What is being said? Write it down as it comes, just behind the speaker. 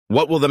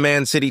What will the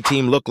Man City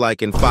team look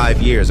like in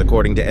 5 years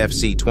according to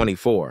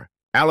FC24?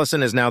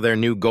 Alisson is now their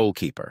new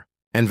goalkeeper,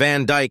 and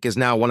Van Dijk is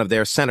now one of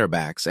their center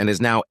backs and is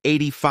now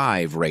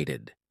 85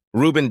 rated.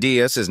 Ruben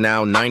Dias is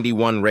now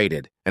 91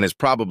 rated and is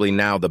probably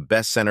now the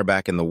best center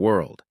back in the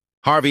world.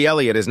 Harvey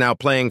Elliott is now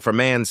playing for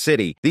Man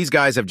City. These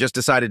guys have just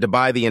decided to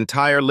buy the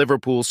entire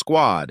Liverpool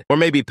squad. Or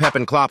maybe Pep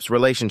and Klopp's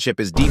relationship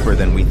is deeper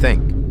than we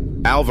think.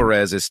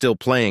 Alvarez is still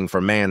playing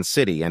for Man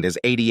City and is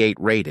 88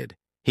 rated.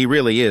 He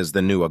really is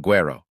the new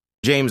Aguero.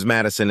 James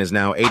Maddison is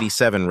now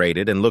 87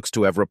 rated and looks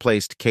to have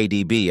replaced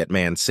KDB at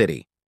Man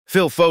City.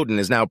 Phil Foden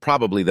is now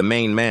probably the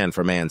main man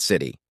for Man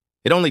City.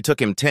 It only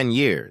took him 10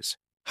 years.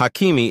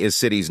 Hakimi is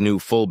City's new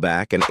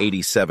fullback and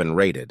 87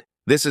 rated.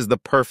 This is the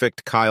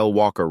perfect Kyle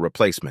Walker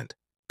replacement.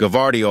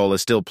 Gvardiol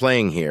is still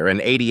playing here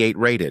and 88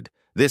 rated.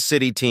 This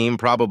City team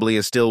probably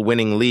is still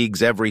winning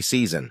leagues every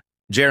season.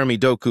 Jeremy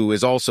Doku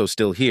is also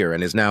still here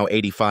and is now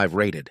 85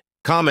 rated.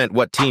 Comment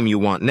what team you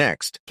want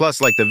next,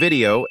 plus like the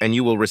video and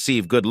you will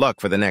receive good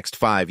luck for the next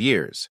 5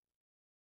 years.